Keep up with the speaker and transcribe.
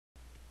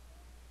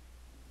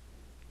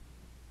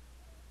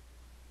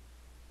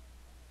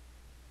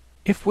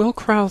If Will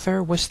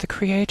Crowther was the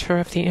creator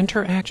of the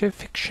interactive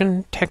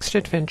fiction text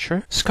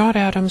adventure, Scott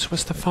Adams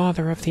was the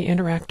father of the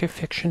interactive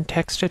fiction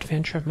text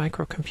adventure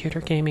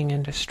microcomputer gaming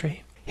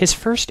industry. His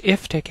first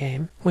IFTA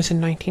game was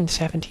in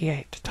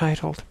 1978,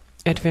 titled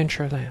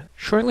Adventureland.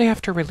 Shortly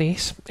after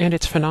release and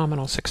its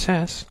phenomenal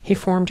success, he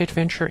formed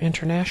Adventure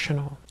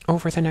International.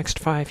 Over the next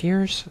 5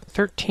 years,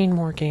 13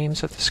 more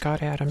games of the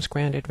Scott Adams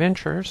Grand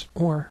Adventures,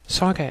 or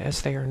S.A.G.A.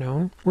 as they are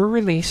known, were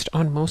released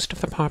on most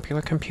of the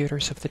popular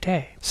computers of the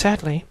day.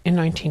 Sadly, in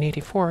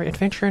 1984,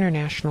 Adventure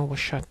International was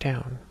shut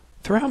down.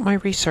 Throughout my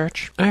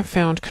research, I have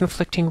found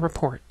conflicting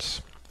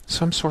reports.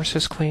 Some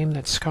sources claim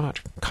that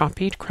Scott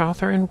copied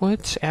Crowther and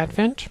Wood's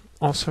Advent,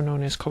 also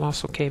known as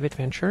Colossal Cave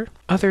Adventure.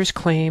 Others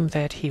claim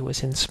that he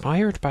was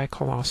inspired by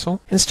Colossal,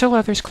 and still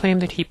others claim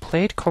that he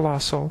played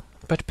Colossal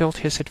but built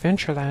his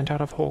Adventureland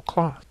out of whole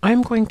cloth. I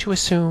am going to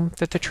assume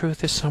that the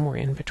truth is somewhere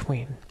in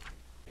between.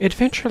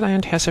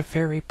 Adventureland has a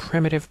very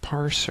primitive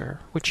parser,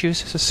 which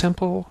uses a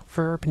simple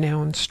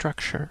verb-noun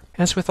structure.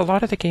 As with a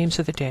lot of the games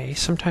of the day,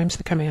 sometimes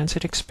the commands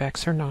it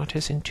expects are not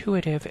as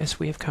intuitive as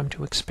we have come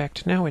to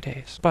expect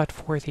nowadays. But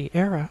for the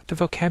era, the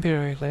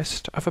vocabulary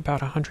list of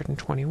about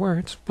 120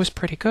 words was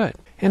pretty good,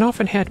 and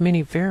often had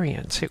many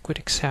variants it would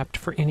accept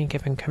for any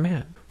given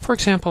command. For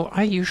example,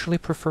 I usually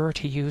prefer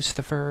to use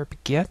the verb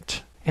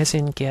get, as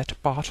in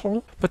get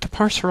bottle, but the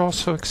parser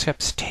also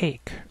accepts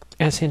take,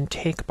 as in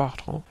take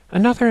bottle.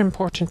 Another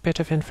important bit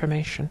of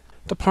information.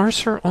 The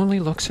parser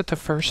only looks at the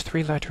first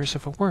 3 letters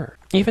of a word.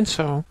 Even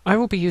so, I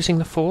will be using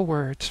the full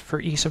words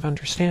for ease of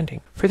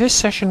understanding. For this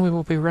session, we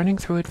will be running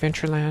through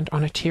Adventureland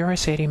on a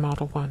TRS-80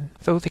 Model I.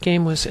 Though the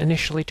game was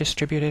initially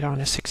distributed on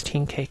a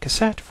 16K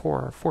cassette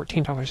for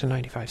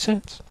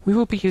 $14.95, we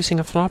will be using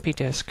a floppy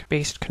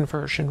disk-based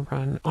conversion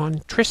run on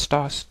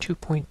TRS-DOS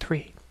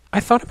 2.3. I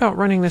thought about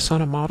running this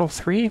on a Model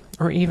 3,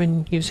 or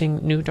even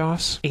using new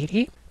DOS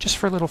 80, just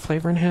for a little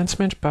flavor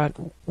enhancement, but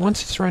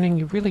once it's running,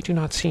 you really do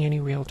not see any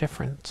real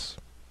difference.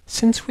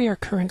 Since we are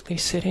currently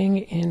sitting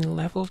in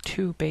Level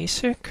 2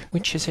 Basic,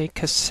 which is a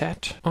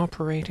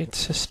cassette-operated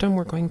system,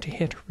 we're going to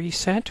hit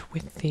Reset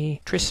with the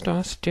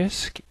TRS-DOS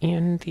disk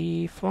in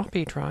the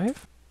floppy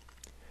drive.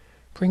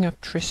 Bring up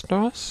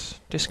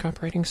TRS-DOS, Disk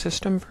Operating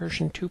System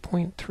version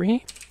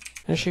 2.3.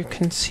 As you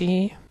can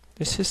see,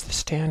 this is the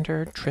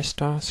standard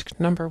TRS-DOS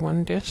number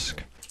 1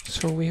 disk,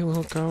 so we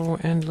will go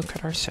and look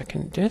at our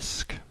second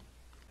disk,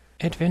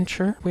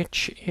 Adventure,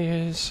 which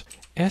is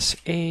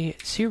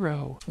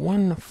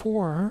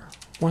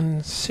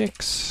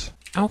SA01416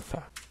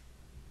 Alpha,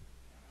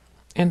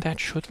 and that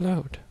should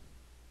load.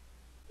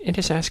 It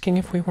is asking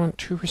if we want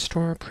to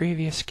restore a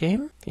previous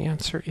game. The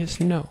answer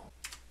is no.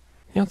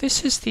 Now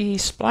this is the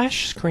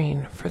splash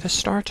screen for the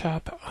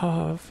startup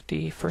of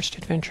the first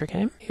adventure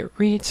game. It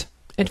reads,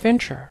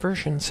 Adventure,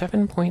 version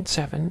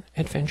 7.7,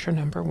 Adventure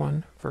number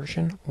 1,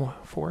 version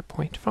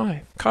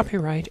 4.5.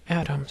 Copyright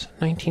Adams,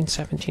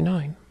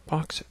 1979.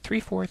 Box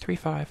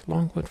 3435,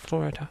 Longwood,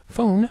 Florida.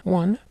 Phone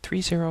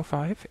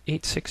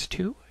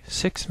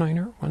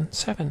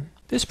 1-305-862-6917.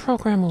 This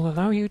program will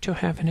allow you to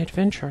have an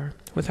adventure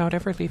without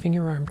ever leaving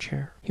your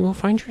armchair. You will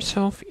find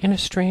yourself in a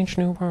strange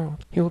new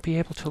world. You will be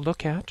able to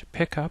look at,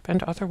 pick up,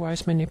 and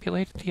otherwise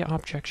manipulate the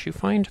objects you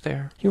find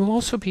there. You will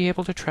also be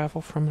able to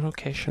travel from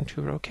location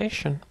to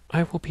location.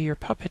 I will be your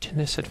puppet in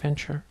this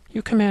adventure.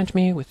 You command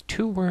me with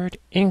 2-word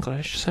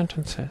English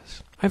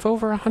sentences. I've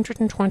over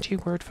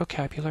 120-word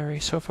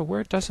vocabulary, so if a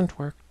word doesn't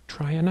work,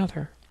 try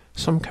another.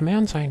 Some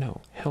commands I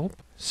know: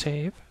 help,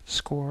 save,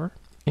 score,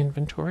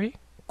 inventory,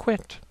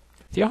 quit.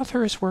 The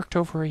author has worked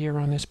over a year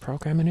on this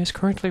program and is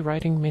currently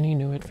writing many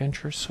new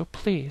adventures, so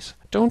please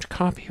don't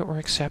copy or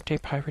accept a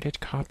pirated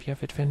copy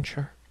of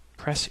Adventure.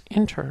 Press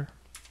Enter.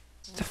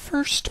 The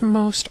first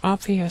most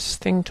obvious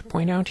thing to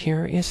point out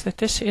here is that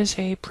this is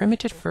a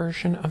primitive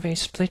version of a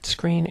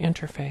split-screen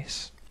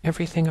interface.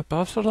 Everything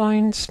above the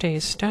line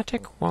stays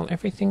static, while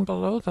everything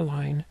below the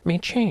line may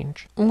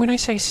change. When I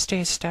say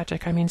stays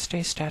static, I mean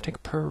stays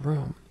static per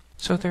room.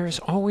 So there is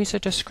always a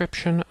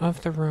description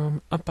of the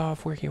room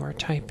above where you are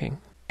typing.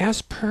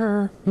 As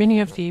per many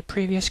of the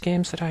previous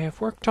games that I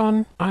have worked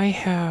on, I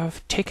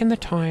have taken the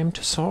time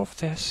to solve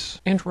this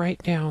and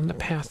write down the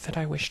path that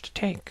I wish to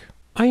take.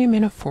 I am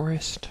in a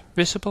forest,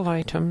 visible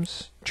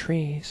items,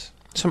 trees.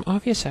 Some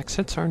obvious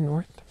exits are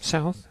north,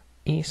 south,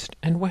 east,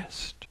 and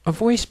west. A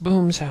voice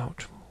booms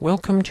out.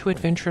 Welcome to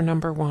Adventure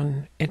number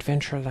 1,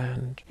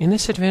 Adventureland. In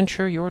this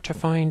adventure, you're to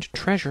find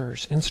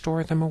treasures and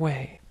store them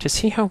away. To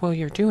see how well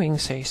you're doing,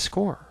 say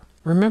score.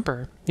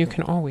 Remember, you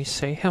can always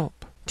say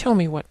help. Tell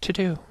me what to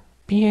do.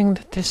 Being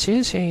that this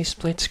is a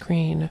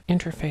split-screen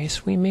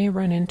interface, we may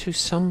run into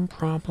some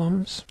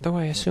problems, though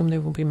I assume they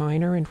will be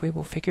minor and we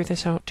will figure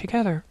this out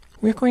together.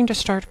 We're going to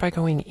start by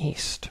going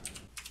east.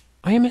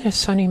 I am in a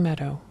sunny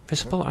meadow.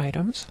 Visible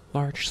items,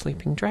 large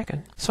sleeping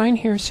dragon. Sign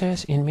here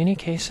says, in many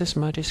cases,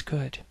 mud is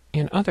good.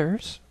 In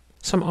others,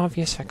 some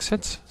obvious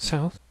exits,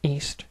 south,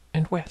 east,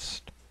 and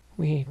west.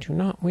 We do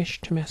not wish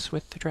to mess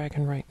with the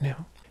dragon right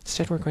now.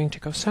 Instead, we're going to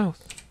go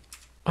south.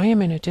 I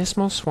am in a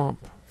dismal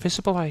swamp.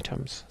 Visible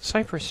items,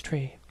 cypress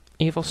tree,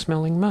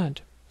 evil-smelling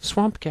mud,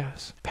 swamp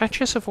gas,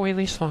 patches of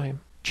oily slime,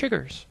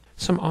 chiggers.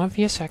 Some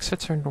obvious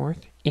exits are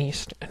north,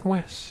 east, and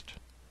west.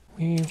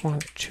 We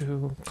want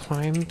to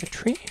climb the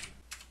tree.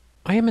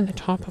 I am in the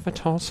top of a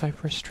tall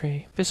cypress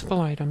tree. Visible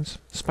items,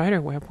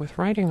 spider web with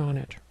writing on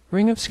it,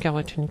 ring of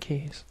skeleton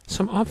keys.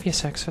 Some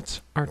obvious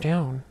exits are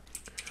down.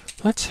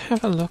 Let's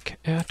have a look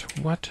at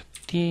what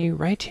the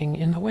writing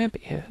in the web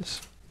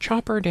is.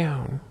 Chopper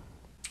down.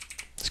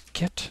 Let's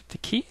get the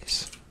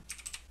keys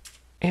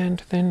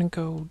and then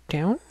go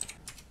down.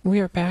 We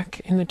are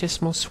back in the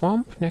dismal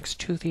swamp next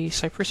to the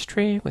cypress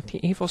tree with the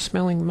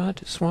evil-smelling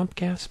mud, swamp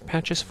gas,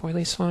 patches of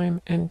oily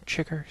slime, and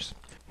chiggers.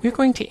 We're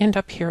going to end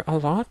up here a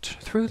lot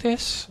through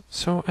this,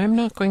 so I'm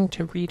not going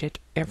to read it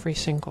every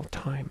single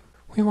time.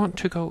 We want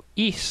to go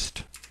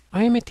east.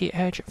 I am at the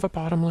edge of a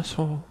bottomless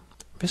hole.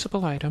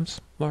 Visible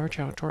items, large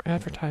outdoor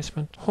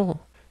advertisement,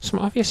 hole. Some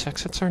obvious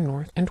exits are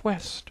north and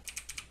west.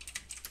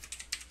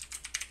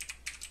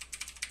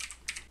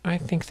 I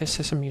think this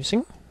is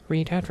amusing.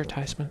 Read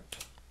advertisement.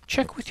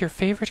 Check with your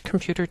favorite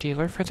computer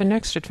dealer for the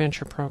next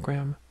adventure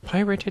program,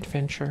 Pirate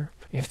Adventure.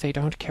 If they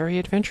don't carry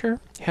Adventure,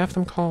 have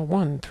them call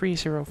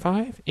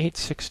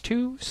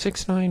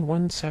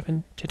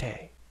 1-305-862-6917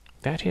 today.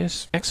 That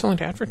is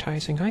excellent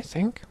advertising, I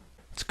think.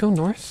 Let's go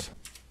north.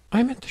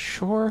 I'm at the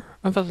shore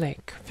of a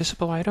lake.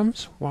 Visible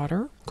items,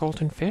 water,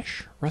 golden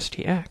fish,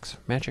 rusty axe,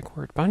 magic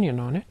word bunion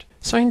on it.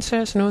 Sign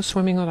says no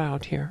swimming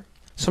allowed here.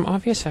 Some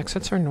obvious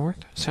exits are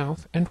north,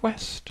 south, and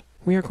west.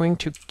 We are going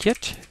to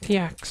get the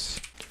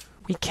axe.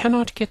 We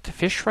cannot get the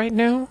fish right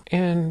now,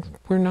 and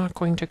we're not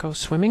going to go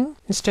swimming.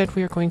 Instead,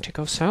 we are going to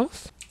go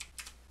south,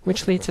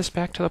 which leads us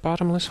back to the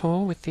bottomless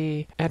hole with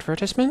the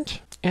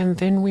advertisement, and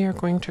then we are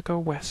going to go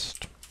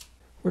west.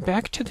 We're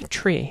back to the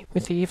tree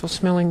with the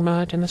evil-smelling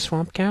mud and the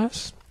swamp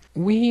gas.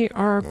 We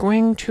are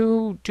going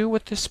to do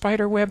what the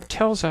spider web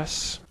tells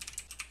us.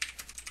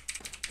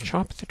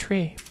 Chop the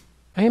tree.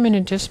 I am in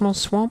a dismal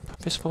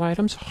swamp. Visible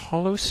items,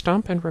 hollow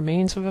stump and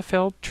remains of a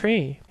felled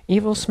tree.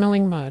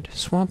 Evil-smelling mud,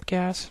 swamp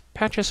gas,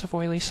 patches of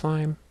oily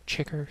slime,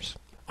 chiggers.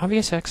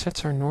 Obvious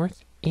exits are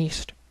north,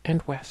 east,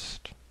 and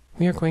west.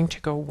 We are going to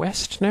go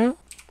west now.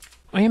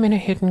 I am in a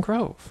hidden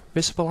grove.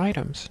 Visible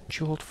items,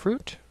 jeweled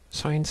fruit.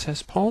 Sign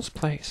says Paul's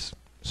Place.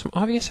 Some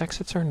obvious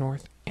exits are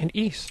north and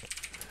east.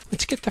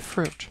 Let's get the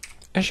fruit.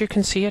 As you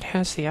can see, it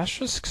has the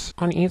asterisks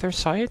on either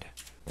side.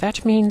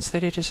 That means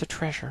that it is a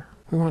treasure.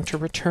 We want to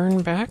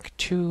return back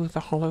to the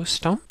hollow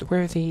stump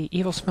where the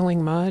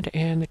evil-smelling mud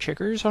and the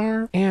chiggers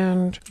are,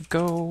 and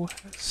go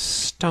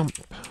stump.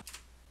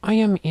 I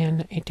am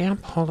in a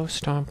damp hollow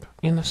stump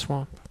in the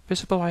swamp.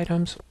 Visible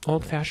items,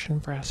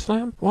 old-fashioned brass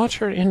lamp,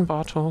 water in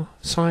bottle,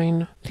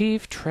 sign,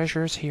 leave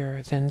treasures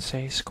here, then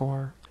say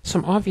score.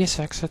 Some obvious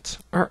exits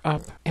are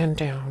up and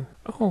down.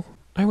 Oh,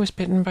 I was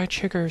bitten by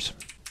chiggers.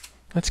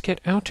 Let's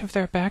get out of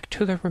there back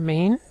to the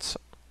remains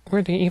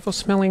where the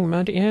evil-smelling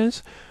mud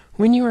is.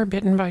 When you are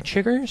bitten by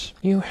chiggers,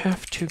 you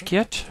have to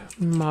get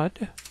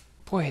mud.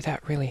 Boy,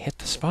 that really hit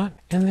the spot.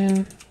 And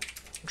then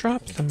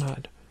drop the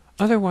mud.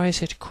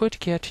 Otherwise, it could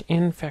get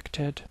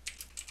infected.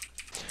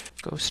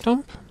 Go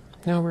stump.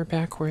 Now we're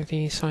back where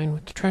the sign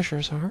with the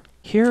treasures are.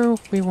 Here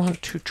we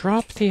want to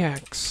drop the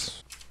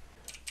axe.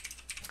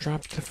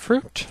 Drop the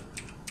fruit.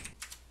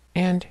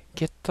 And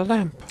get the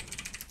lamp.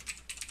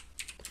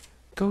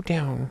 Go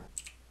down.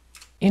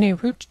 In a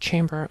root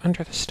chamber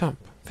under the stump.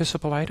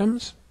 Visible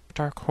items,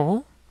 dark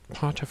hole,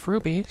 pot of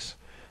rubies.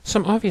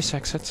 Some obvious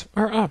exits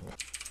are up.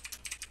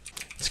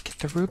 Let's get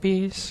the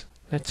rubies.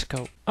 Let's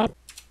go up.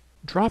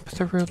 Drop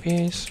the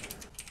rubies.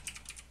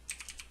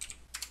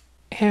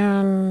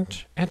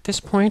 And at this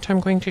point, I'm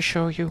going to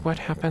show you what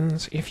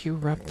happens if you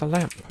rub the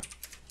lamp.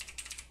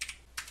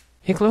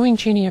 A glowing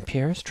genie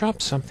appears,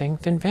 drops something,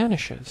 then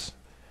vanishes.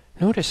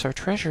 Notice our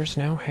treasures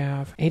now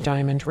have a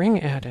diamond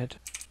ring added.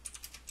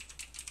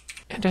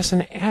 And as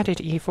an added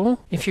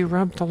evil, if you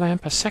rub the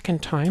lamp a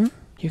second time,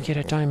 you get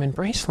a diamond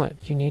bracelet.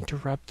 You need to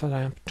rub the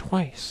lamp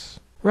twice.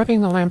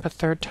 Rubbing the lamp a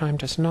third time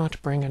does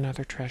not bring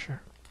another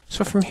treasure.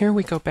 So from here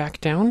we go back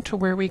down to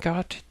where we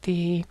got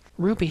the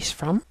rubies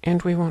from,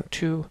 and we want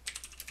to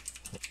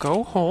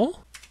go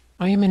hole.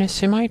 I am in a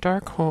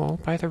semi-dark hole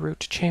by the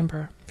root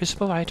chamber.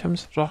 Visible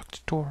items,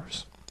 locked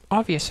doors.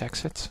 Obvious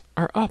exits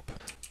are up.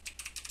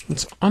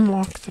 Let's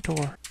unlock the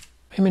door.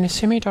 I'm in a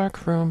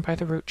semi-dark room by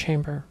the root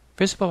chamber.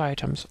 Visible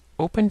items,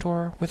 open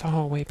door with a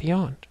hallway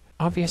beyond.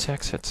 Obvious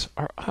exits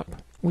are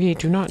up. We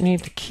do not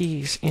need the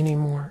keys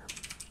anymore.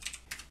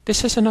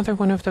 This is another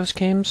one of those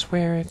games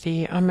where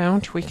the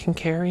amount we can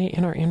carry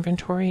in our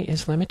inventory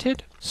is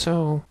limited,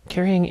 so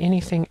carrying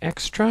anything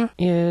extra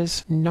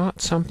is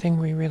not something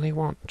we really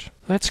want.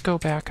 Let's go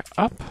back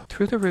up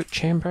through the root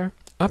chamber,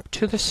 up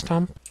to the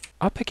stump,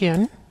 up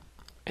again,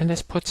 and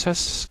this puts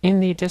us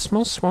in the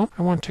dismal swamp.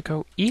 I want to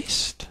go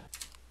east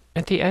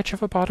at the edge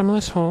of a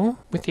bottomless hole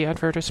with the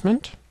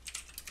advertisement.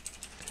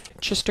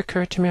 It just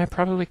occurred to me I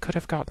probably could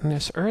have gotten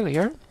this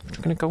earlier. We're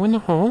going to go in the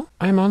hole.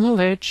 I'm on the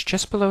ledge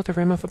just below the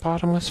rim of a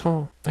bottomless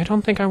hole. I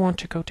don't think I want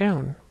to go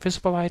down.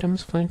 Visible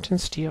items, flint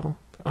and steel.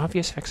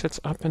 Obvious exits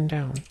up and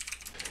down.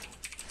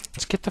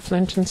 Let's get the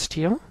flint and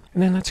steel,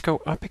 and then let's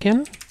go up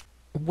again.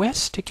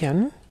 west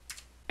again,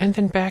 and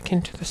then back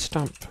into the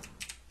stump.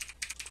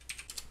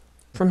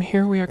 From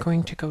here we are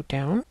going to go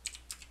down,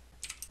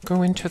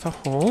 go into the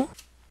hole.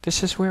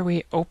 This is where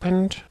we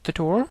opened the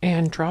door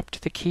and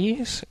dropped the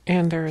keys,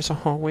 and there is a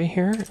hallway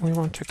here. We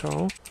want to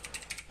go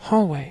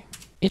hallway.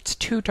 It's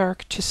too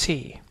dark to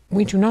see.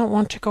 We do not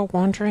want to go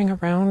wandering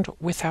around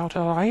without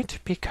a light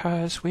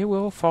because we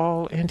will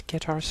fall and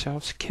get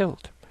ourselves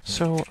killed.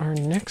 So our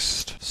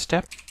next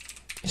step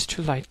is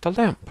to light the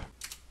lamp.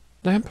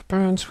 Lamp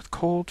burns with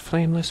cold,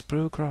 flameless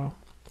blue glow.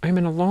 I'm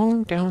in a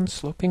long,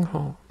 down-sloping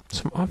hall.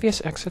 Some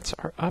obvious exits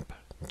are up,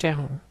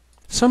 down.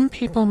 Some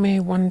people may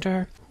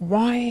wonder,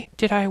 why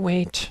did I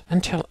wait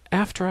until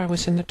after I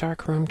was in the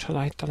dark room to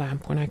light the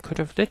lamp when I could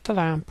have lit the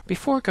lamp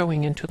before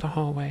going into the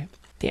hallway?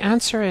 The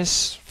answer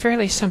is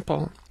fairly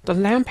simple. The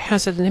lamp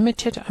has a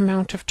limited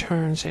amount of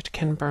turns it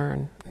can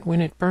burn. When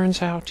it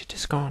burns out, it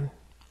is gone.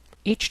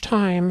 Each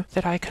time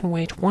that I can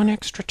wait one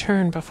extra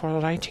turn before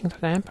lighting the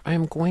lamp, I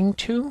am going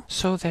to,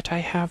 so that I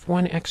have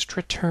one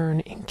extra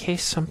turn in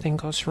case something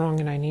goes wrong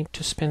and I need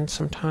to spend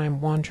some time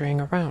wandering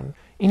around.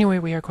 Anyway,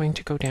 we are going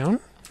to go down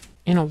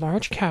in a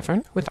large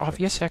cavern with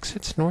obvious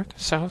exits north,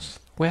 south,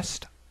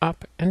 west,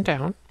 up, and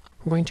down.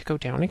 We're going to go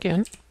down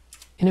again.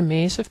 In a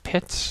maze of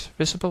pits,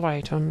 visible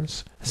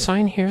items. The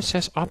sign here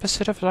says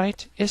opposite of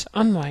light is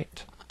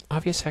unlight.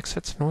 Obvious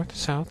exits north,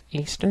 south,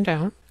 east, and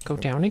down. Go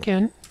down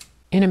again.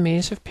 In a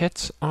maze of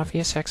pits,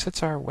 obvious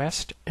exits are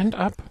west and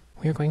up.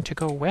 We are going to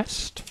go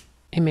west.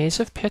 A maze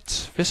of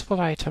pits, visible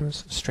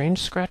items. Strange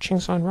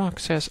scratchings on rock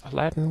says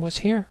Aladdin was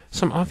here.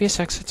 Some obvious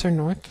exits are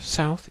north,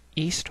 south,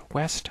 east,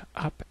 west,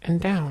 up,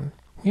 and down.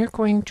 We are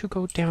going to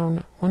go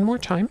down one more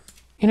time.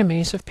 In a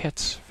maze of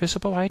pits,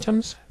 visible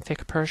items,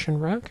 thick Persian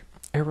rug,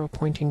 arrow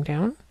pointing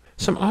down.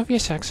 Some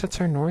obvious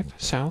exits are north,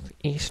 south,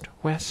 east,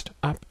 west,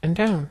 up, and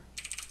down.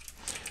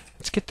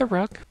 Let's get the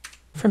rug.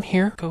 From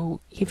here,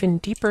 go even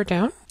deeper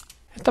down.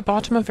 At the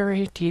bottom, a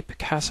very deep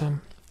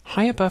chasm.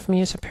 High above me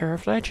is a pair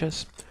of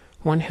ledges.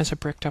 One has a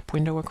bricked-up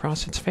window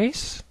across its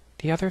face.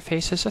 The other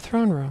faces a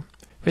throne room.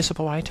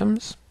 Visible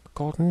items,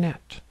 golden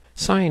net.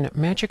 Sign,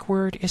 magic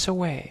word is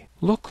away.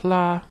 Look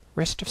la,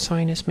 rest of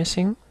sign is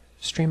missing.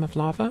 Stream of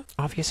lava,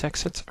 obvious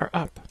exits are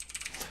up.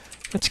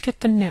 Let's get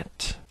the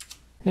net.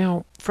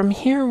 Now, from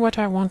here what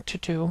I want to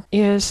do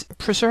is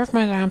preserve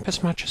my lamp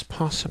as much as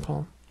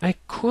possible. I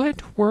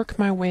could work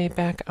my way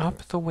back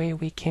up the way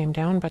we came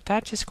down, but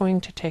that is going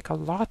to take a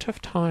lot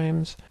of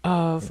times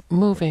of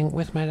moving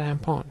with my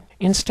lamp on.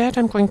 Instead,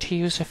 I'm going to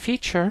use a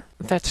feature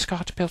that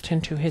Scott built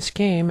into his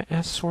game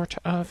as sort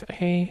of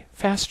a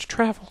fast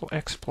travel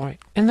exploit,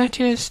 and that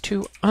is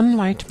to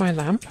unlight my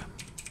lamp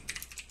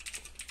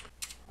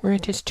where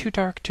it is too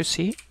dark to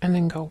see, and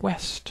then go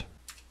west.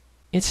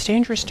 It's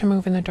dangerous to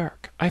move in the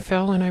dark. I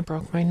fell and I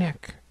broke my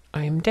neck.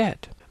 I am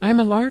dead. I am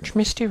a large,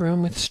 misty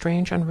room with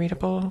strange,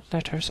 unreadable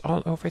letters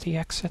all over the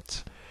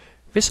exits.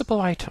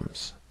 Visible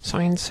items.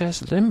 Sign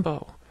says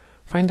limbo.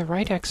 Find the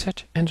right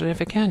exit and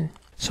live again.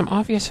 Some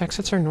obvious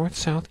exits are north,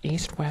 south,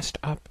 east, west,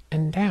 up,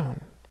 and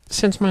down.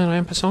 Since my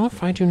lamp is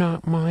off, I do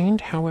not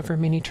mind however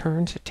many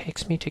turns it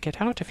takes me to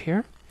get out of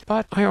here,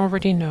 but I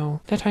already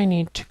know that I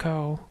need to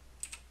go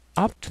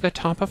up to the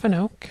top of an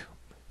oak.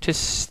 To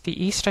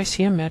the east I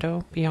see a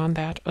meadow, beyond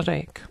that a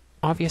lake.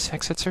 Obvious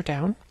exits are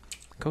down.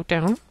 Go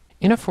down.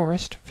 In a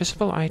forest,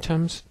 visible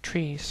items,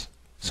 trees.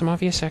 Some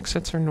obvious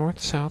exits are north,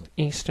 south,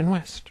 east, and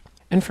west.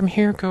 And from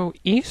here go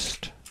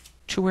east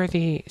to where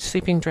the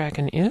sleeping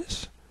dragon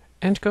is,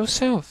 and go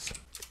south.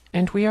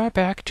 And we are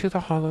back to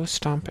the hollow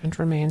stump and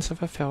remains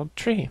of a felled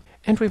tree.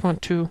 And we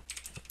want to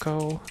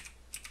go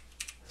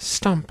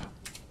stump.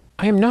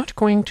 I am not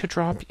going to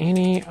drop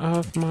any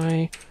of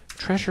my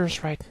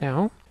treasures right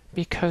now,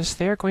 because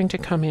they're going to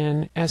come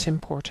in as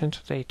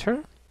important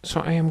later.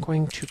 So I am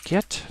going to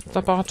get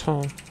the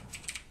bottle.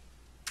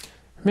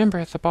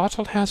 Remember, the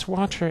bottle has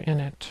water in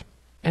it.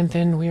 And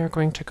then we are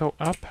going to go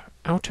up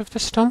out of the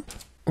stump.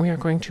 We are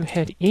going to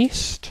head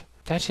east.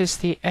 That is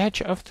the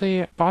edge of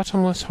the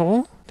bottomless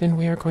hole. Then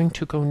we are going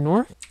to go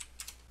north.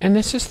 And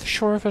this is the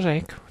shore of a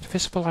lake with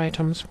visible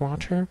items,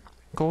 water,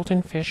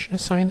 golden fish, and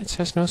a sign that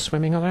says no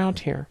swimming allowed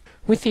here,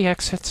 with the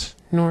exits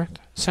north,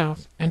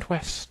 south, and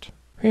west.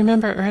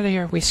 Remember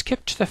earlier we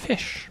skipped the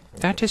fish.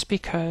 That is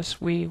because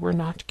we were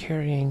not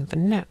carrying the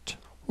net.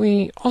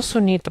 We also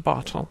need the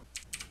bottle,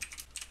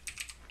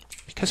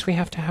 because we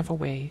have to have a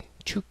way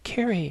to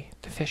carry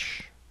the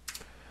fish.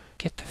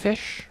 Get the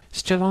fish,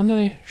 still on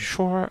the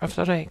shore of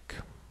the lake.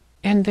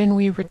 And then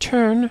we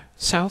return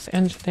south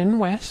and then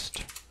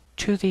west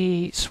to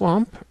the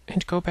swamp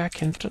and go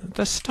back into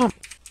the stump.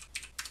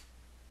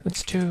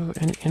 Let's do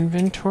an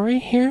inventory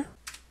here,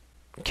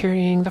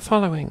 carrying the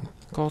following: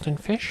 golden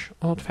fish,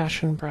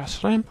 old-fashioned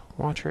brass lamp,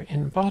 water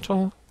in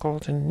bottle,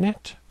 golden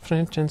net,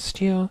 flint and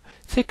steel,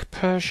 thick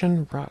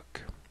Persian rug.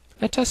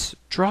 Let us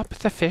drop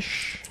the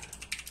fish,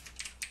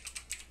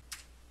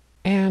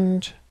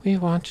 and we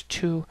want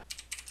to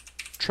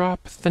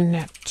drop the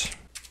net.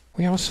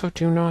 We also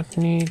do not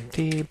need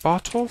the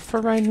bottle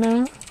for right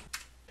now,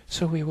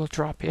 so we will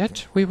drop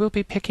it. We will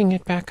be picking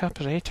it back up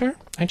later.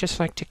 I just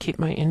like to keep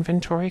my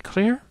inventory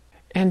clear.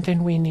 And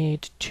then we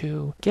need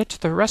to get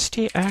the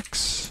rusty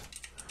axe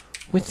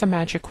with the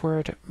magic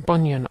word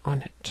bunion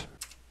on it.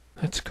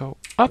 Let's go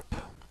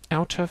up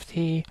out of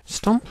the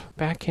stump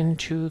back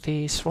into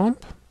the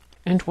swamp.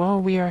 And while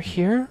we are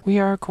here, we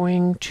are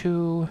going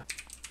to...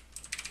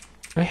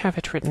 I have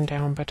it written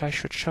down, but I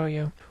should show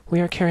you. We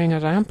are carrying a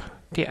lamp,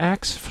 the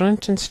axe,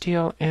 flint and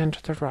steel, and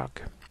the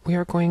rug. We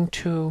are going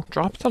to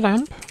drop the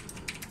lamp.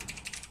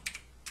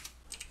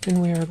 Then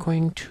we are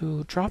going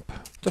to drop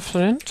the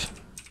flint.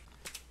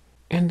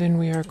 And then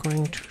we are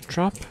going to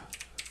drop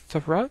the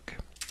rug.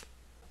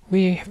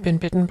 We have been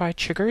bitten by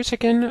chiggers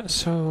again,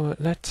 so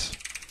let's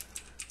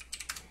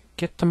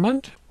get the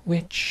mud,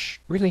 which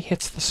really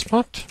hits the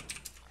spot.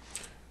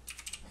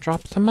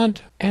 Drop the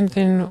mud, and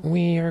then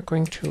we are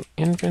going to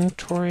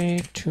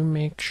inventory to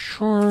make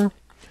sure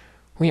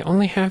we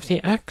only have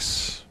the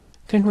X.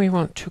 Then we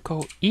want to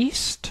go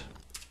east,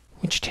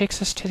 which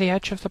takes us to the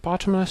edge of the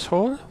bottomless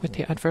hole with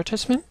the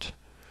advertisement.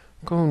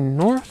 Go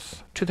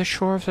north to the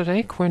shore of the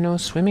lake where no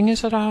swimming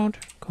is allowed.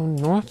 Go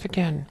north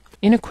again.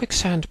 In a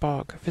quicksand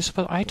bog,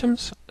 visible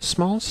items,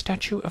 small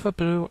statue of a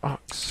blue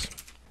ox.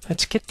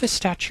 Let's get the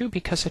statue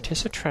because it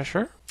is a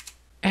treasure.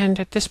 And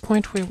at this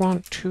point we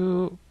want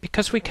to,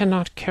 because we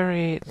cannot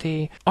carry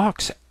the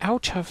ox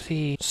out of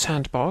the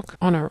sandbog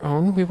on our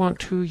own, we want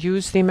to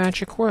use the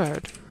magic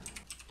word.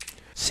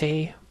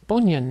 Say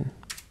bunion.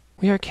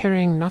 We are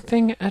carrying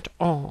nothing at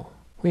all.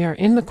 We are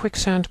in the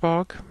quicksand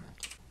bog.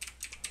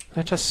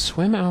 Let us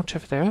swim out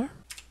of there.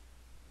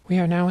 We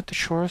are now at the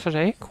shore of the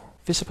lake.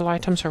 Visible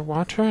items are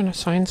water and a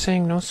sign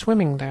saying no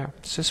swimming there.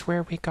 This is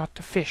where we got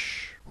the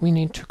fish. We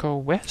need to go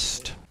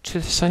west to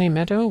the sunny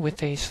meadow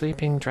with a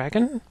sleeping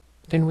dragon.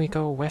 Then we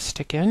go west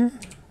again.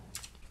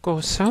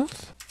 Go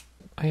south.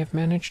 I have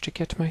managed to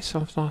get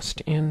myself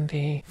lost in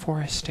the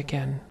forest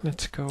again.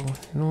 Let's go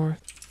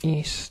north,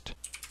 east,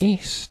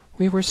 east.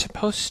 We were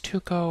supposed to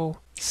go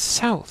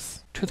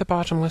south to the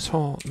bottomless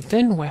hole,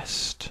 then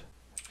west,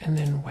 and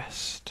then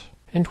west.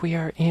 And we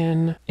are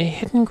in a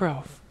hidden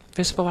grove.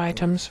 Visible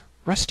items,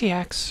 rusty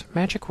axe,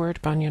 magic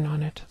word bunion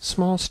on it,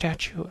 small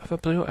statue of a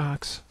blue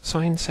ox,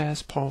 sign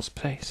says Paul's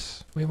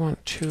Place. We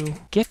want to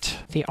get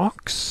the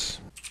ox,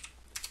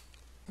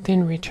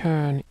 then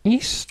return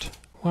east,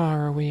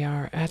 where we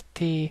are at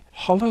the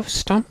hollow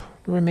stump,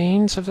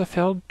 remains of the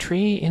felled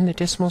tree in the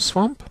dismal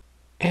swamp.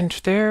 And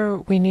there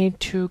we need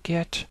to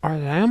get our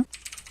lamp,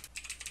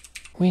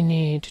 we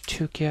need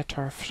to get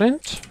our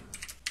flint,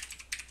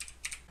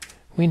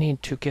 we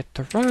need to get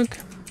the rug,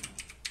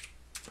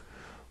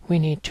 we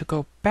need to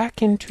go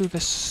back into the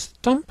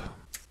stump,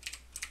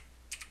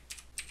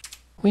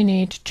 we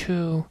need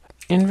to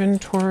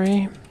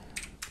inventory.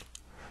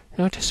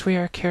 Notice we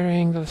are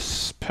carrying the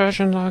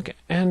Persian log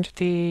and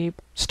the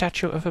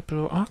statue of a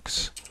blue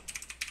ox.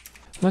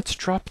 Let's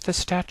drop the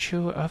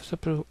statue of the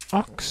blue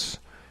ox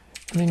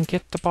and then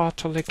get the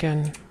bottle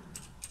again.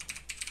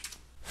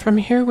 From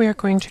here we are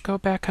going to go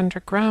back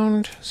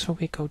underground, so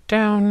we go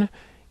down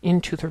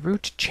into the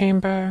root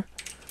chamber,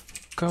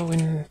 go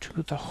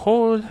into the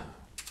hole,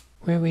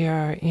 where we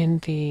are in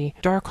the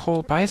dark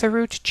hole by the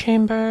root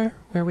chamber,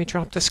 where we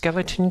dropped the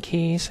skeleton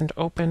keys and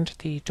opened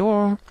the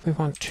door. We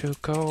want to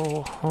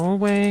go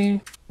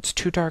hallway. It's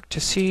too dark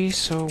to see,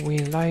 so we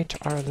light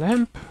our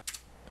lamp.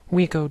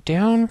 We go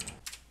down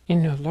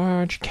in a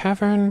large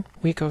cavern.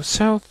 We go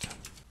south.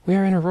 We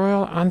are in a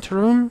royal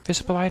anteroom.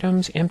 Visible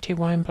items, empty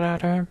wine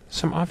bladder.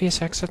 Some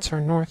obvious exits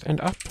are north and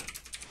up.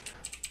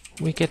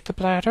 We get the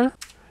bladder,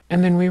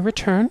 and then we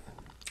return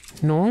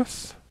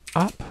north,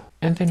 up,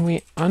 and then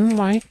we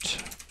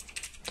unlight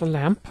the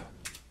lamp.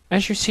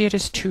 As you see, it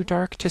is too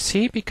dark to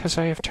see because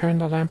I have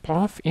turned the lamp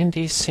off in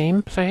the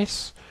same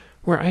place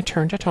where I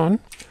turned it on,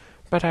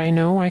 but I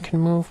know I can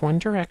move one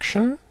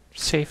direction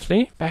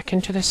safely back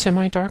into the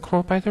semi-dark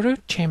hole by the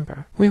root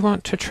chamber. We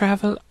want to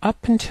travel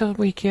up until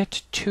we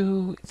get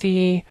to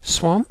the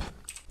swamp,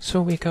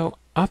 so we go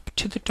up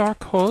to the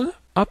dark hole,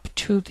 up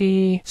to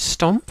the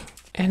stump,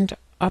 and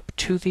up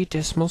to the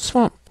dismal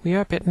swamp. We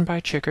are bitten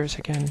by chiggers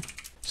again.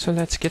 So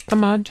let's get the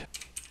mud,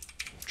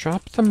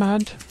 drop the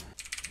mud.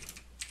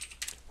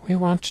 We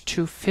want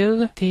to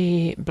fill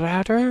the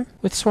bladder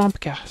with swamp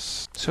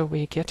gas, so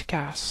we get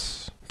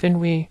gas. Then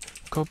we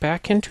go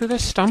back into the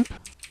stump,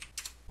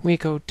 we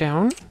go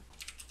down,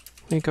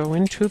 we go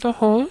into the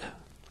hole,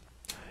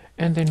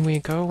 and then we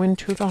go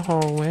into the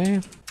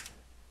hallway,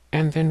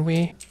 and then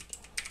we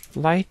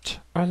light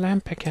our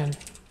lamp again.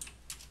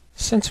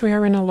 Since we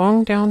are in a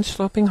long down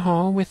sloping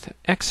hall with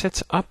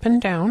exits up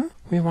and down,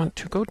 we want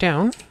to go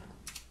down,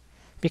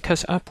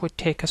 because up would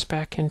take us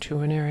back into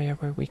an area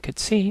where we could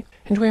see,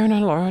 and we are in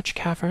a large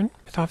cavern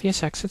with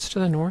obvious exits to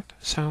the north,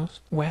 south,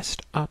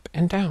 west, up,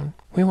 and down.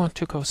 We want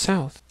to go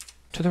south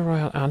to the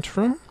royal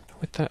anteroom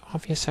with the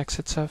obvious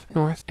exits of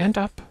north and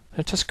up.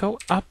 Let us go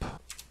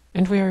up,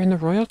 and we are in the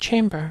royal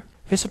chamber.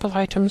 Visible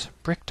items,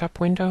 bricked up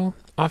window,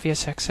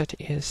 obvious exit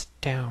is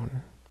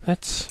down.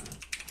 Let's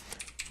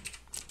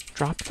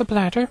drop the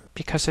bladder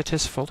because it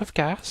is full of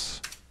gas.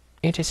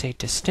 It is a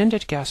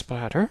distended gas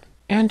bladder,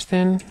 and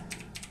then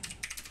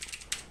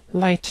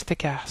light the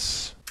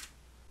gas.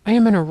 I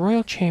am in a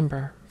royal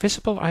chamber.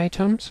 Visible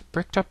items,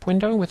 bricked up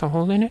window with a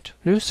hole in it,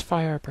 loose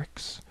fire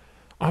bricks.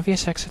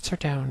 Obvious exits are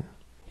down.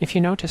 If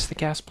you notice, the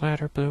gas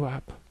bladder blew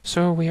up.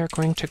 So we are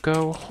going to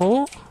go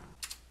hole,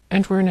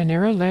 and we're in a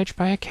narrow ledge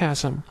by a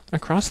chasm.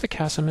 Across the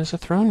chasm is a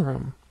throne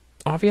room.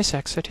 Obvious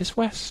exit is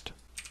west.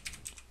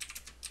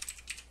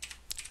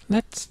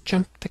 Let's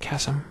jump the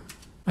chasm.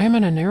 I am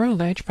on a narrow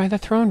ledge by the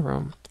throne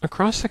room.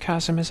 Across the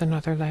chasm is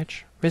another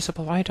ledge.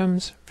 Visible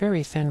items,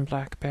 very thin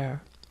black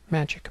bear.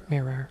 Magic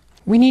mirror.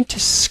 We need to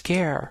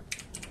scare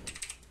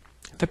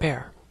the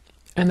bear,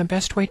 and the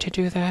best way to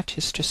do that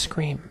is to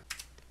scream.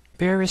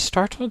 Bear is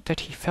startled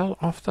that he fell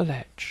off the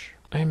ledge.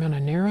 I am on a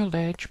narrow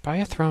ledge by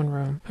a throne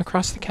room.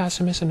 Across the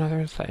chasm is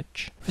another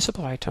ledge.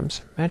 Visible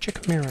items,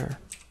 magic mirror.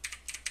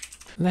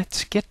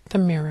 Let's get the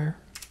mirror.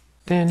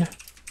 Then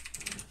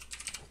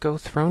go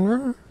throne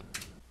room.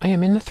 I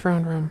am in the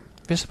throne room.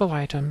 Visible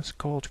items,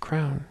 gold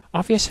crown.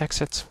 Obvious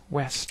exits,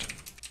 west.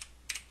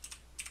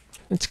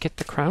 Let's get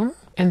the crown.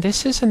 And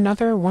this is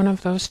another one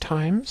of those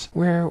times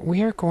where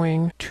we are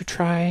going to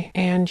try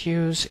and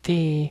use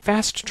the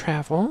fast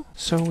travel.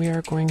 So we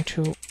are going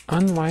to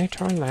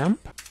unlight our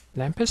lamp.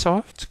 Lamp is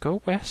off. Let's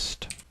go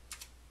west.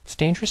 It's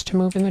dangerous to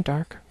move in the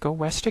dark. Go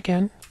west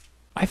again.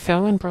 I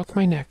fell and broke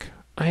my neck.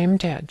 I am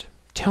dead.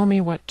 Tell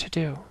me what to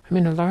do. I'm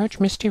in a large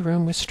misty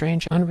room with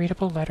strange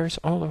unreadable letters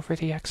all over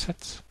the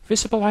exits.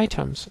 Visible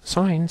items.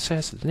 Sign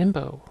says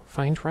limbo.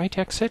 Find right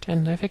exit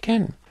and live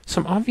again.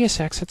 Some obvious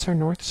exits are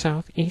north,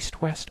 south,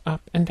 east, west,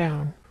 up, and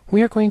down.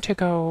 We are going to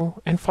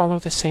go and follow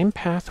the same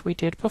path we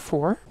did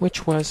before,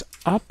 which was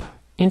up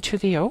into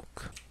the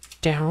oak,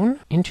 down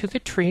into the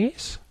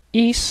trees,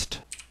 east,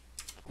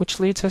 which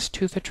leads us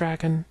to the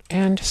dragon,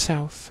 and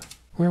south,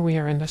 where we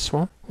are in the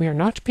swamp. We are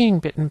not being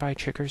bitten by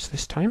chiggers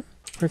this time.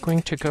 We're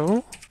going to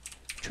go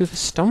to the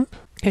stump.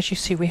 As you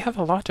see, we have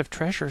a lot of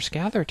treasures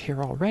gathered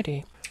here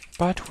already,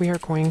 but we are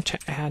going to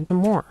add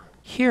more.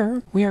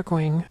 Here, we are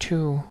going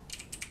to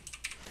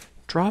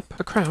drop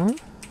a crown.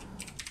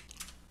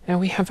 Now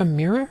we have a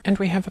mirror and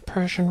we have a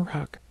Persian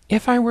rug.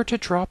 If I were to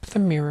drop the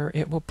mirror,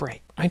 it will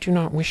break. I do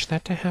not wish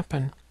that to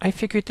happen. I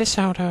figured this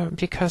out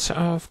because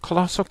of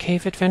Colossal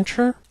Cave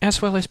Adventure,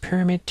 as well as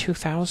Pyramid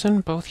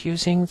 2000, both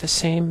using the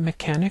same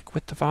mechanic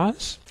with the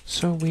vase.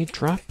 So we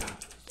drop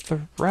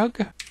the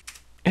rug,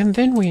 and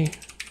then we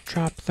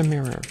drop the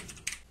mirror.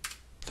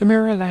 The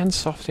mirror lands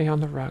softly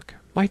on the rug,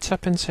 lights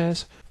up and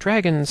says,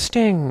 "Dragon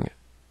sting,"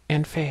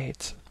 and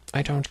fades.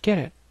 I don't get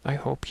it. I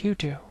hope you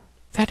do.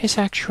 That is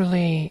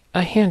actually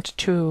a hint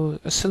to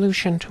a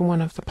solution to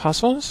one of the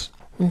puzzles.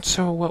 And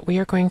so what we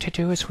are going to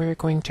do is we're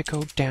going to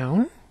go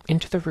down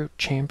into the root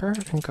chamber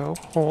and go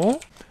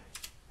hole.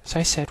 As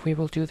I said, we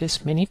will do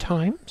this many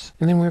times.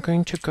 And then we're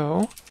going to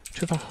go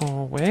to the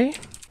hallway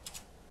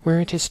where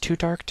it is too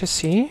dark to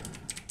see.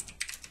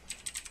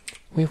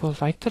 We will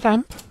light the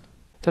lamp.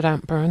 The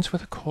lamp burns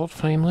with a cold,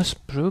 flameless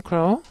blue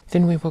glow.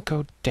 Then we will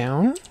go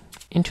down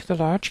into the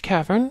large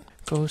cavern,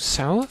 go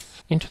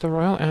south into the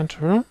royal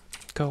anteroom,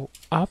 go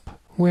up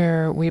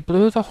where we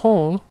blew the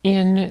hole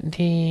in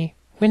the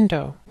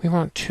window. We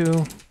want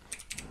to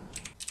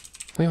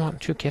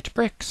get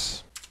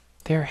bricks.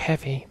 They're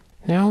heavy.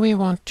 Now we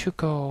want to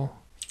go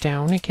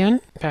down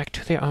again, back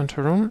to the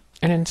anteroom,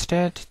 and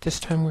instead this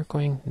time we're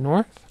going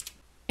north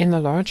in the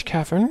large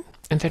cavern,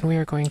 and then we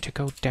are going to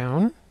go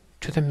down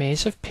to the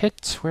maze of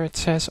pits where it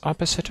says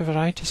opposite of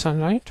light is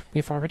sunlight.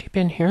 We've already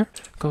been here.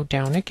 Go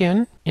down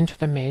again into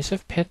the maze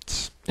of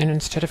pits, and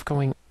instead of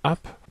going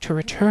up to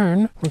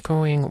return, we're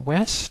going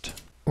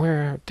west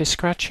where the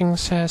scratching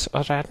says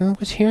Aladdin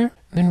was here.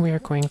 Then we are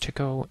going to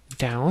go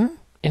down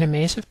in a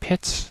maze of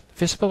pits.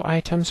 Visible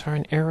items are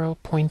an arrow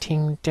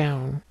pointing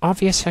down.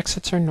 Obvious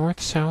exits are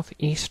north, south,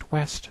 east,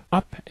 west,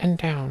 up, and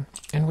down.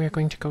 And we are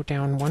going to go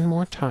down one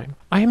more time.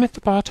 I am at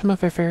the bottom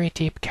of a very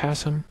deep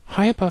chasm.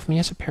 High above me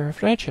is a pair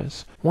of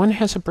ledges. One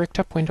has a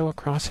bricked-up window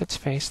across its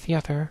face. The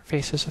other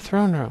faces a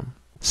throne room.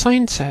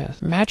 Sign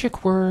says,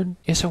 magic word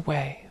is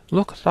away.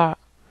 Look la.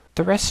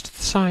 The rest of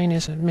the sign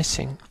is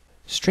missing.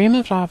 Stream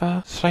of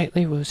lava,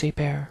 slightly woozy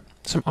bear.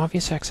 Some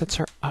obvious exits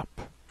are up.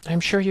 I'm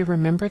sure you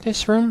remember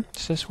this room.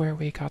 This is where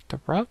we got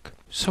the rug.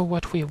 So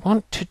what we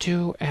want to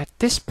do at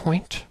this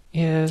point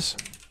is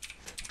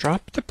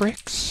drop the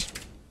bricks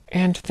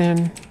and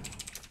then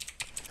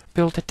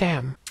build a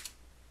dam.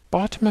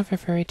 Bottom of a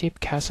very deep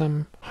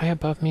chasm. High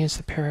above me is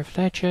the pair of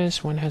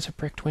ledges. One has a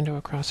bricked window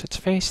across its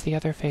face. The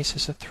other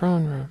faces a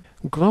throne room.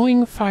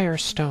 Glowing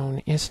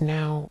firestone is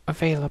now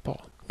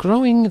available.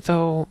 Glowing,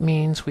 though,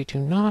 means we do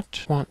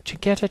not want to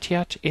get it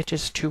yet. It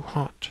is too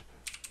hot.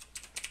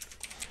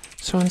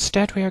 So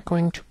instead we are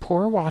going to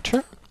pour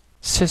water,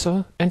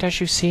 sizzle, and as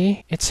you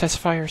see, it says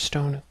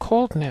firestone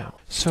cold now.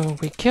 So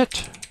we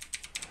get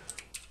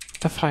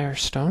the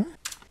firestone,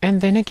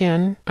 and then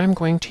again, I'm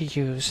going to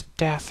use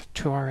death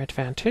to our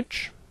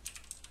advantage.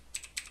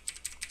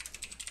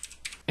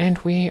 And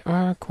we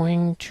are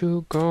going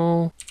to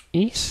go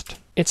east.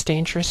 It's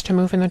dangerous to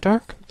move in the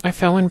dark. I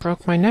fell and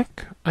broke my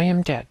neck. I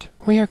am dead.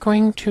 We are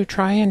going to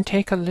try and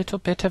take a little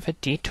bit of a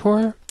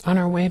detour on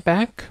our way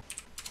back.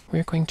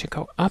 We're going to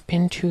go up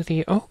into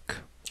the oak,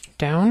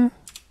 down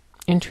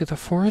into the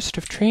forest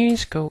of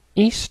trees, go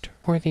east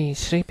for the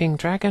sleeping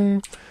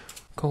dragon,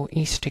 go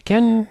east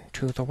again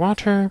to the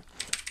water.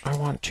 I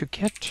want to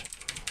get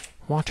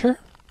water.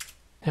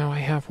 Now I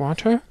have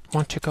water.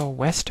 Want to go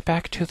west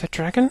back to the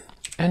dragon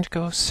and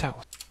go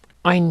south.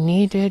 I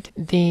needed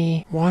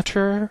the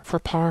water for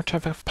part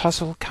of a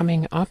puzzle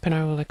coming up, and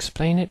I will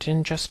explain it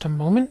in just a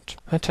moment.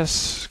 Let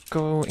us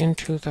go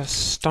into the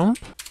stump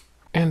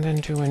and then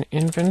do an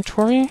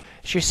inventory.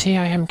 As you see,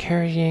 I am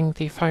carrying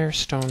the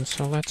firestone,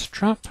 so let's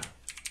drop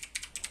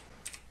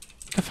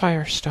the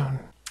firestone.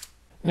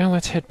 Now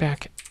let's head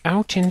back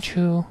out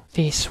into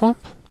the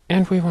swamp,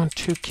 and we want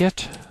to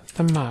get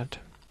the mud.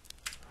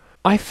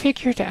 I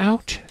figured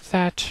out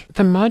that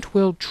the mud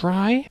will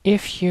dry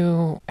if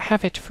you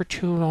have it for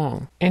too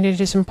long, and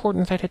it is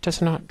important that it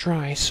does not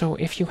dry, so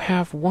if you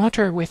have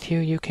water with you,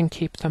 you can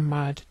keep the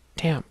mud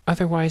damp.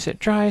 Otherwise it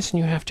dries and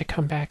you have to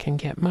come back and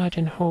get mud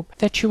and hope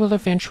that you will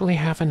eventually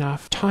have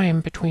enough time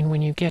between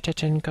when you get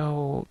it and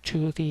go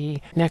to the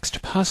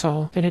next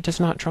puzzle that it does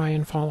not dry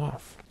and fall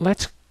off.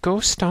 Let's go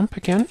stump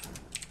again.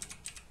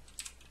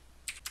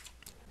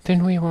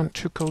 Then we want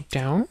to go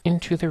down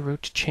into the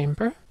root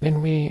chamber.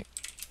 Then we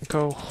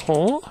go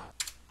hole,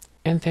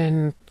 and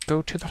then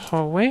go to the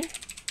hallway.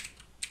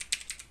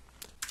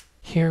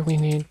 Here we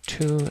need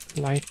to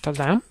light the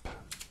lamp,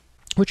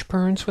 which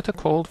burns with a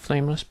cold,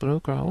 flameless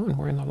blue glow, and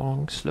we're in the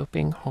long,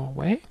 sloping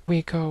hallway.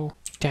 We go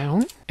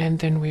down, and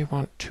then we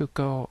want to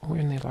go, we're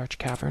in the large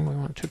cavern, we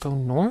want to go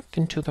north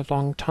into the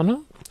long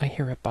tunnel. I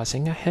hear a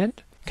buzzing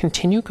ahead.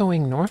 Continue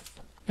going north.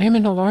 I am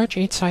in a large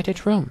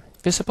 8-sided room.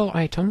 Visible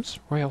items,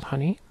 royal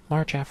honey,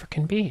 large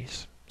African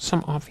bees.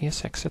 Some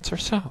obvious exits are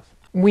south.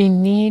 We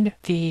need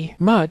the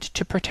mud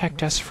to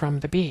protect us from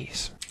the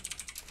bees.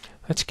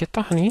 Let's get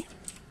the honey.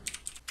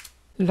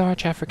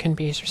 Large African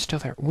bees are still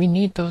there. We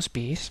need those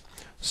bees.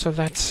 So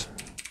let's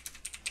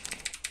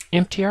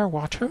empty our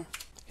water.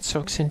 It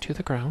soaks into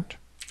the ground.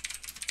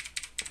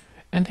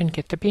 And then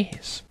get the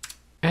bees.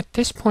 At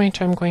this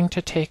point, I'm going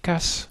to take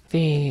us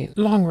the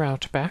long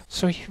route back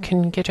so you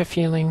can get a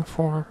feeling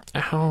for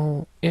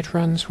how it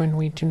runs when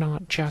we do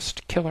not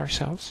just kill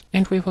ourselves.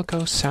 And we will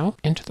go south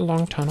into the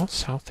long tunnel,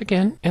 south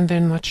again, and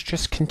then let's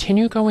just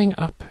continue going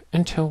up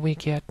until we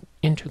get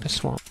into the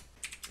swamp.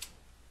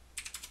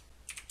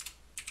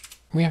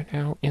 We are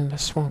now in the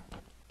swamp.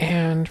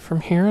 And from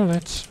here,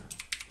 let's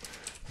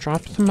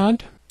drop the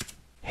mud,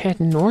 head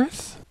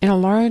north. In a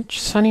large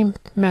sunny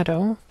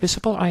meadow,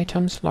 visible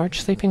items,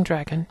 large sleeping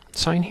dragon.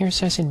 Sign here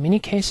says in many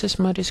cases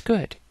mud is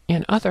good.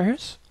 In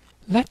others,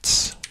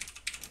 let's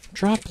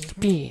drop the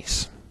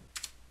bees.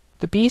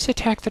 The bees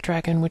attack the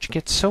dragon, which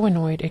gets so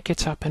annoyed it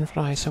gets up and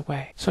flies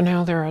away. So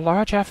now there are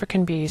large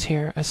African bees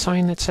here, a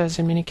sign that says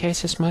in many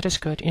cases mud is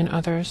good, in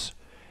others,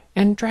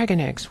 and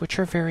dragon eggs, which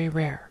are very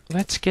rare.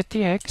 Let's get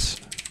the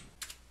eggs,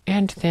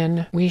 and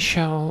then we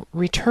shall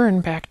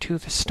return back to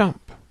the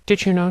stump.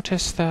 Did you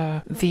notice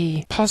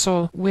the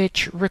puzzle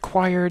which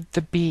required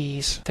the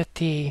bees that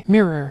the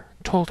mirror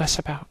told us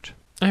about?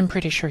 I'm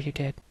pretty sure you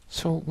did.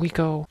 So we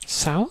go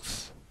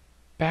south,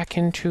 back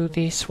into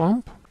the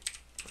swamp,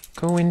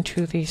 go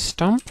into the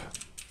stump,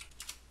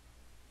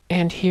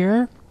 and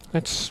here,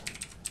 let's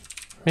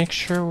make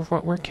sure of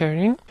what we're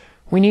carrying.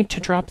 We need to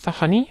drop the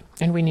honey,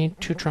 and we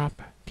need to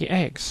drop the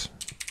eggs.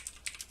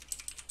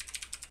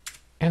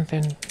 And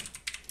then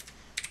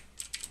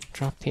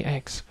drop the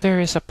eggs. There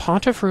is a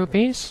pot of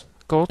rubies,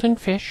 golden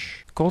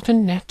fish,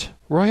 golden net,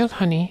 royal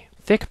honey,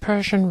 thick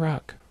Persian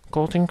rug,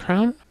 golden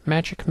crown,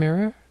 magic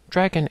mirror,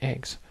 dragon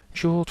eggs,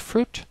 jeweled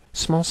fruit,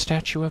 small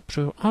statue of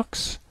blue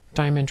ox,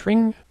 diamond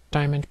ring,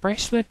 diamond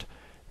bracelet,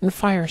 and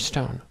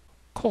firestone.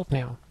 Cold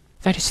now.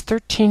 That is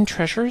 13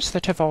 treasures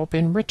that have all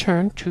been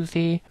returned to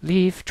the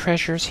Leave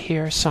Treasures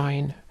Here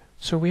sign.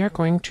 So we are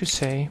going to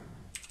say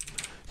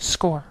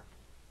score.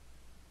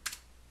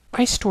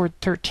 I stored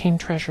 13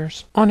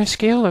 treasures. On a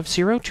scale of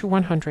 0 to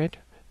 100,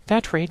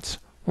 that rates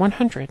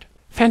 100.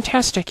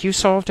 Fantastic, you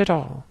solved it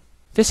all.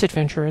 This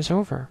adventure is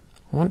over.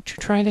 Want to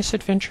try this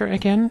adventure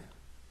again?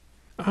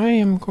 I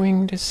am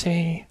going to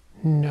say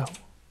no.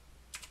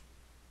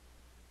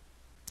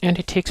 And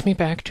it takes me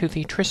back to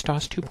the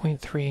Tristos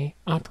 2.3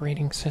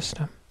 operating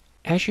system.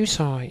 As you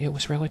saw, it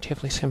was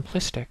relatively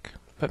simplistic,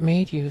 but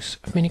made use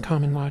of many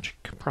common logic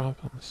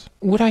problems.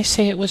 Would I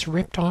say it was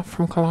ripped off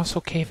from Colossal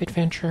Cave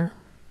Adventure?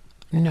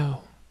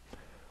 No.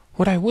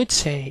 What I would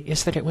say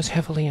is that it was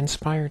heavily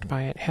inspired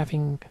by it,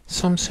 having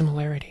some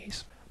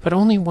similarities, but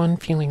only one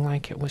feeling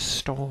like it was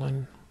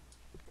stolen.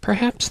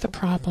 Perhaps the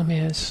problem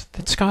is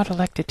that Scott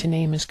elected to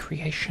name his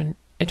creation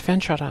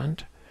Adventureland,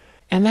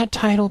 and that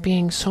title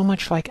being so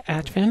much like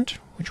Advent,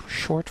 which was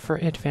short for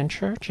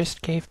adventure,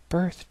 just gave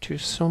birth to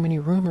so many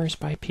rumors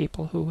by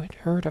people who had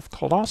heard of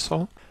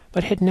Colossal,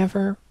 but had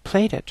never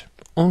played it,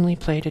 only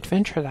played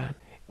Adventureland.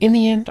 In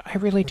the end, I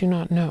really do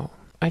not know.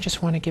 I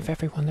just want to give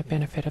everyone the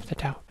benefit of the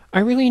doubt. I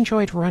really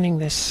enjoyed running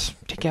this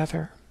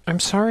together. I'm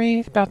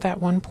sorry about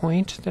that one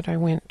point that I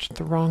went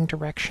the wrong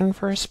direction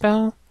for a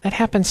spell. That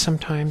happens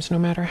sometimes, no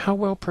matter how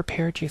well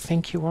prepared you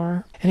think you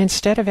are. And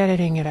instead of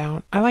editing it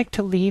out, I like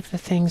to leave the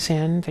things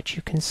in that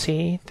you can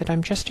see that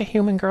I'm just a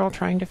human girl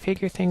trying to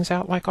figure things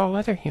out like all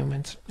other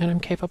humans, and I'm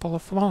capable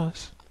of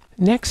flaws.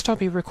 Next, I'll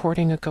be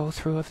recording a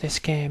go-through of this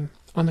game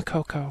on the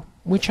Coco,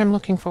 which I'm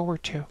looking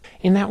forward to.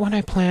 In that one,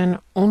 I plan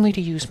only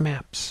to use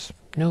maps,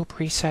 no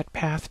preset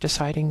path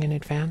deciding in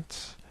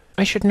advance.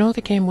 I should know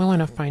the game well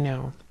enough by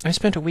now. I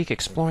spent a week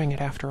exploring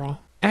it after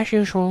all. As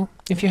usual,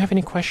 if you have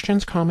any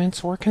questions,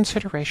 comments, or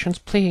considerations,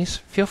 please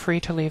feel free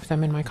to leave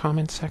them in my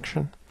comments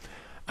section.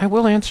 I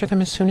will answer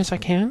them as soon as I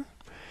can,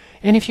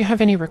 and if you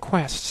have any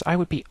requests, I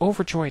would be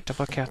overjoyed to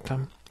look at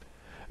them.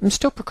 I'm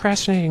still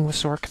procrastinating with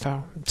Zork,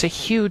 though. It's a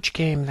huge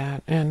game,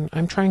 that, and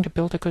I'm trying to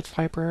build a good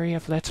library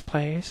of Let's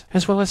Plays,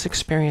 as well as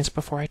experience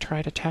before I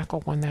try to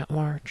tackle one that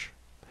large.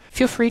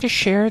 Feel free to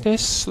share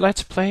this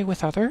Let's Play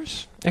with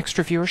others.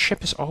 Extra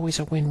viewership is always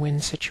a win-win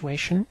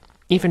situation.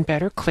 Even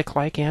better, click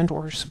like and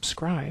or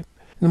subscribe.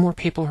 The more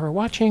people who are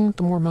watching,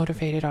 the more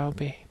motivated I'll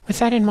be. With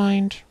that in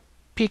mind,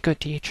 be good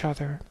to each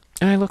other,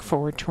 and I look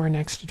forward to our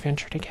next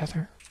adventure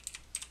together.